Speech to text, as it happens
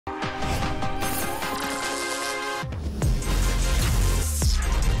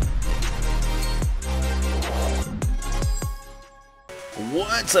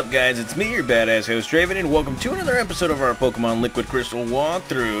What's up, guys? It's me, your badass host, Draven, and welcome to another episode of our Pokemon Liquid Crystal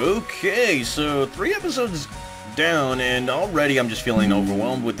walkthrough. Okay, so 3 episodes down, and already I'm just feeling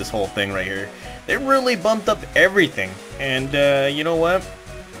overwhelmed with this whole thing right here. They really bumped up everything, and you know what?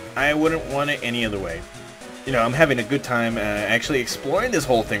 I wouldn't want it any other way. You know, I'm having a good time actually exploring this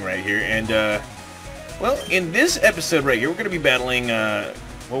whole thing right here, and well, in this episode right here, we're going to be battling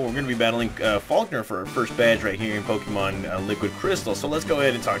Faulkner for our first badge right here in Pokemon Liquid Crystal. So let's go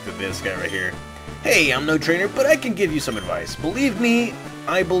ahead and talk to this guy right here. Hey, I'm no trainer, but I can give you some advice. Believe me,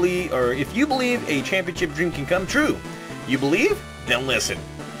 I believe, or if you believe a championship dream can come true, you believe? Then listen.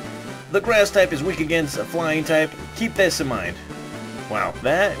 The grass type is weak against a flying type. Keep this in mind. Wow,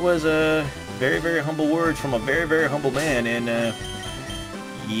 that was a very, very humble words from a very, very humble man, and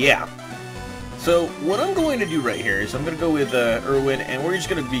yeah. So what I'm going to do right here is I'm going to go with Irwin, and we're just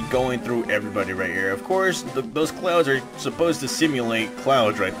going to be going through everybody right here. Of course, those clouds are supposed to simulate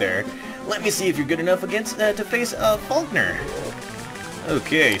clouds right there. Let me see if you're good enough against to face Faulkner.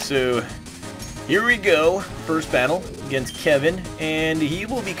 Okay, so here we go. First battle against Kevin, and he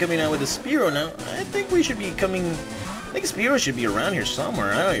will be coming out with a Spearow. Now, I think we should be coming... I think Spearow should be around here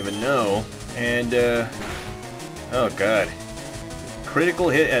somewhere. I don't even know. And, oh god. Critical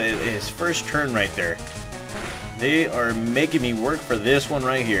hit at his first turn right there. They are making me work for this one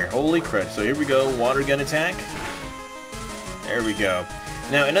right here. Holy crap. So here we go. Water gun attack. There we go.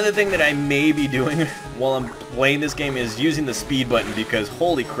 Now another thing that I may be doing while I'm playing this game is using the speed button, because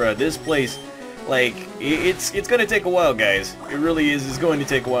holy crap, this place, like, it's going to take a while, guys. It really is. It's going to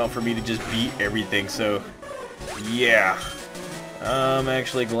take a while for me to just beat everything. So yeah. I'm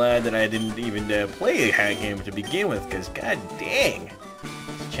actually glad that I didn't even play a hack game to begin with, because god dang.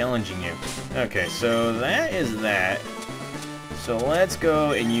 Challenging you. Okay, so that is that. So let's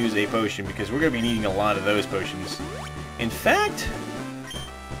go and use a potion, because we're going to be needing a lot of those potions. In fact,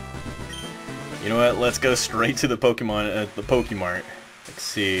 you know what? Let's go straight to the Pokemon, the Pokemart. Let's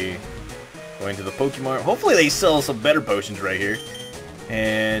see. Going to the Pokemart. Hopefully they sell some better potions right here.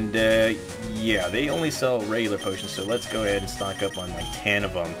 And yeah, they only sell regular potions, so let's go ahead and stock up on like 10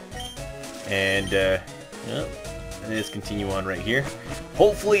 of them. And yep. Let's continue on right here.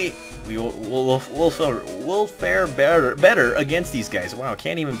 Hopefully, we'll fare better against these guys. Wow,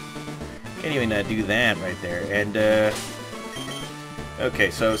 can't even do that right there. And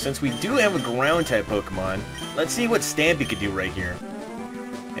okay, so since we do have a ground type Pokemon, let's see what Stampy could do right here.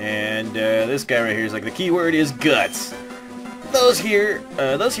 And this guy right here is like, the keyword is guts. Those here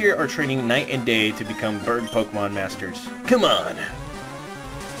are training night and day to become bird Pokemon masters. Come on.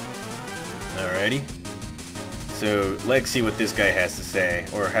 Alrighty. So let's see what this guy has to say,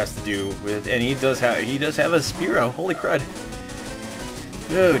 or has to do with, and he does have a Spearow. Holy crud!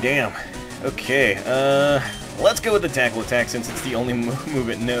 Oh damn. Okay, let's go with the tackle attack since it's the only move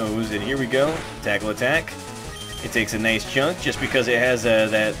it knows. And here we go, tackle attack. It takes a nice chunk just because it has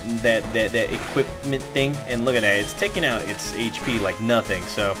that equipment thing, and look at that, it's taking out its HP like nothing.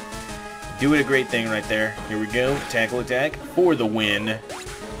 So doing a great thing right there. Here we go, tackle attack for the win.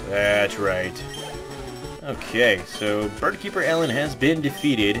 That's right. Okay, so Birdkeeper Ellen has been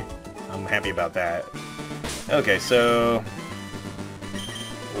defeated. I'm happy about that. Okay, so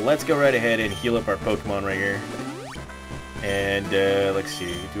let's go right ahead and heal up our Pokemon right here. And let's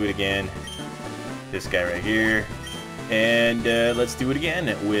see, do it again. This guy right here. And let's do it again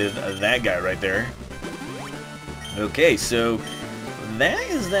with that guy right there. Okay, so that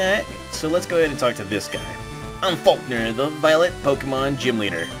is that. So let's go ahead and talk to this guy. I'm Faulkner, the Violet Pokemon Gym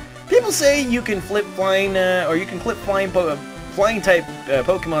Leader. People say you can flip flying, or you can clip flying type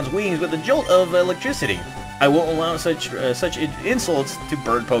Pokemon's wings with a jolt of electricity. I won't allow such insults to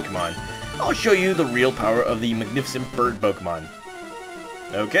bird Pokemon. I'll show you the real power of the magnificent bird Pokemon.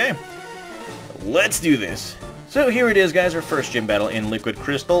 Okay, let's do this. So here it is, guys, our first gym battle in Liquid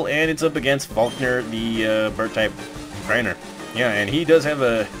Crystal, and it's up against Faulkner, the bird type trainer. Yeah, and he does have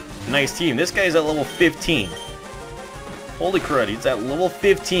a nice team. This guy's at level 15. Holy crud, he's at level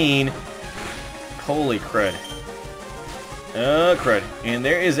 15. Holy crud. Crud. And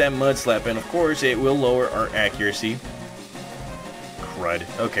there is that Mud Slap, and of course it will lower our accuracy. Crud.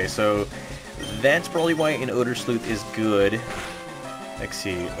 Okay, so that's probably why an Odor Sleuth is good. Let's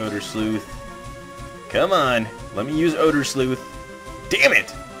see, Odor Sleuth. Come on, let me use Odor Sleuth. Damn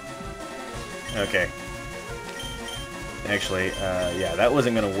it! Okay. Actually, yeah, that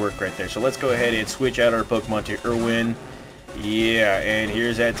wasn't going to work right there. So let's go ahead and switch out our Pokemon to Irwin. Yeah, and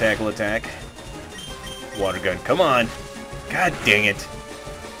here's that tackle attack. Water gun, come on. God dang it.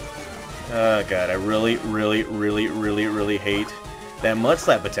 Oh god, I really hate that Mud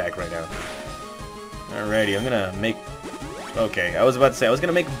Slap attack right now. Alrighty, I'm gonna make Okay, I was about to say, I was going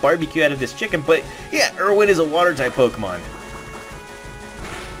to make a barbecue out of this chicken, but yeah, Irwin is a water-type Pokemon.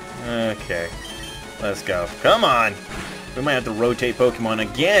 Okay, let's go. Come on! We might have to rotate Pokemon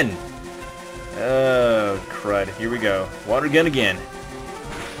again. Oh, crud. Here we go. Water gun again.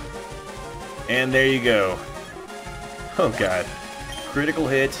 And there you go. Oh, God. Critical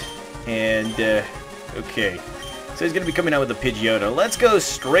hit. And, okay. So he's going to be coming out with a Pidgeotto. Let's go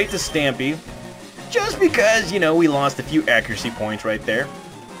straight to Stampy. Just because, you know, we lost a few accuracy points right there.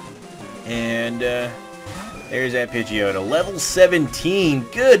 And, there's that Pidgeotto. Level 17.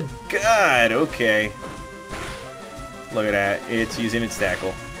 Good God. Okay. Look at that. It's using its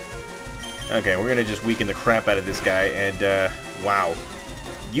tackle. Okay, we're going to just weaken the crap out of this guy. And, wow.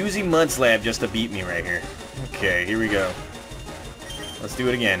 Using Mudslap just to beat me right here. Okay, here we go. Let's do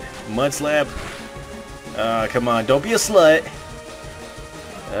it again. Mudslap. Come on. Don't be a slut.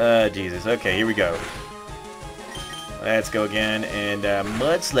 Jesus. Okay, here we go. Let's go again. And,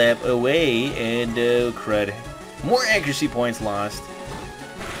 Mudslap away. And, oh, crud. More accuracy points lost.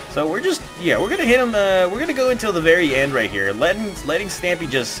 So we're just, yeah, we're going to hit him, we're going to go until the very end right here. Letting Stampy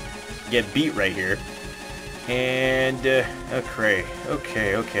just get beat right here. And, okay.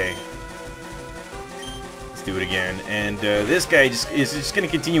 Let's do it again. And, this guy is just going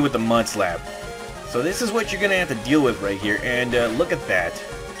to continue with the Mudslap. So this is what you're going to have to deal with right here. And, look at that.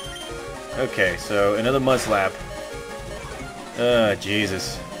 Okay, so another Mudslap.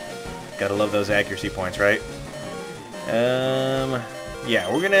 Jesus. Gotta love those accuracy points, right?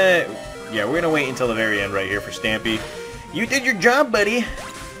 Yeah, we're gonna wait until the very end right here for Stampy. You did your job, buddy.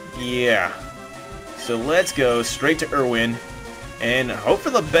 Yeah. So let's go straight to Irwin and hope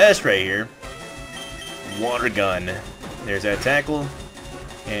for the best right here. Water gun. There's that tackle.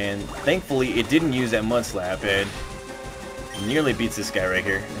 And thankfully it didn't use that Mudslap and nearly beats this guy right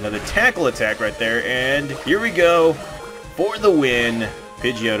here. Another tackle attack right there, and here we go for the win.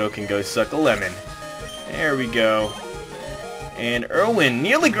 Pidgeotto can go suck a lemon. There we go. And Irwin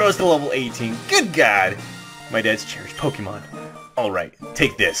nearly grows to level 18. Good God! My dad's cherished Pokemon. Alright,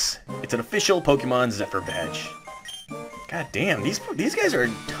 take this. It's an official Pokemon Zephyr badge. God damn, these guys are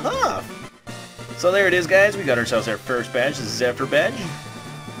tough. So there it is, guys. We got ourselves our first badge, the Zephyr badge.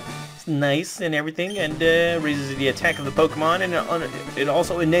 It's nice and everything, and raises the attack of the Pokemon, and it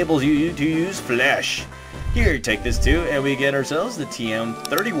also enables you to use Flash. Here, take this too, and we get ourselves the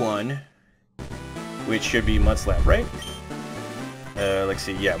TM31, which should be Mudslap, right? Let's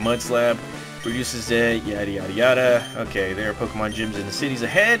see, yeah, Mudslap produces it, yada yada yada. Okay, there are Pokemon gyms in the cities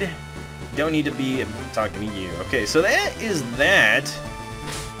ahead. Don't need to be talking to you. Okay, so that is that.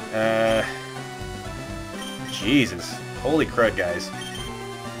 Jesus. Holy crud, guys.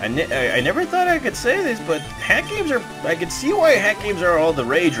 I never thought I could say this, but hack games are... I can see why hack games are all the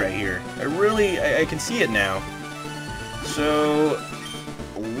rage right here. I can see it now. So...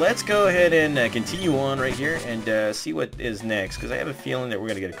 let's go ahead and continue on right here and see what is next, because I have a feeling that we're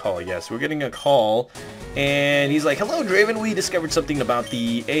going to get a call. Yes, we're getting a call, and he's like, "Hello, Draven, we discovered something about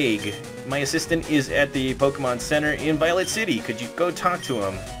the egg. My assistant is at the Pokemon Center in Violet City. Could you go talk to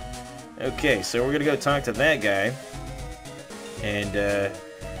him?" Okay, so we're going to go talk to that guy, and,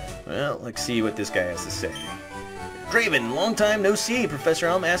 well, let's see what this guy has to say. "Draven, long time no see. Professor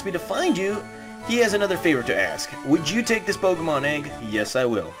Elm asked me to find you. He has another favor to ask. Would you take this Pokemon egg?" "Yes, I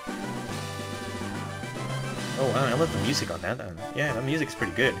will." Oh wow, I love the music on that. Yeah, the music's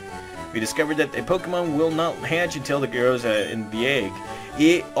pretty good. "We discovered that a Pokemon will not hatch until it grows in the egg.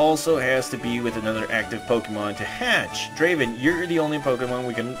 It also has to be with another active Pokemon to hatch. Draven, you're the only Pokemon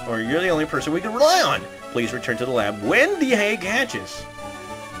we can, or you're the only person we can rely on. Please return to the lab when the egg hatches."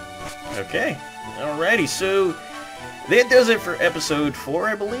 Okay, alrighty. So that does it for episode 4,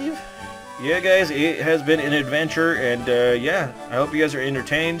 I believe. Yeah, guys, it has been an adventure, and yeah, I hope you guys are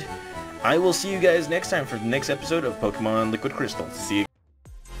entertained. I will see you guys next time for the next episode of Pokemon Liquid Crystal. See you.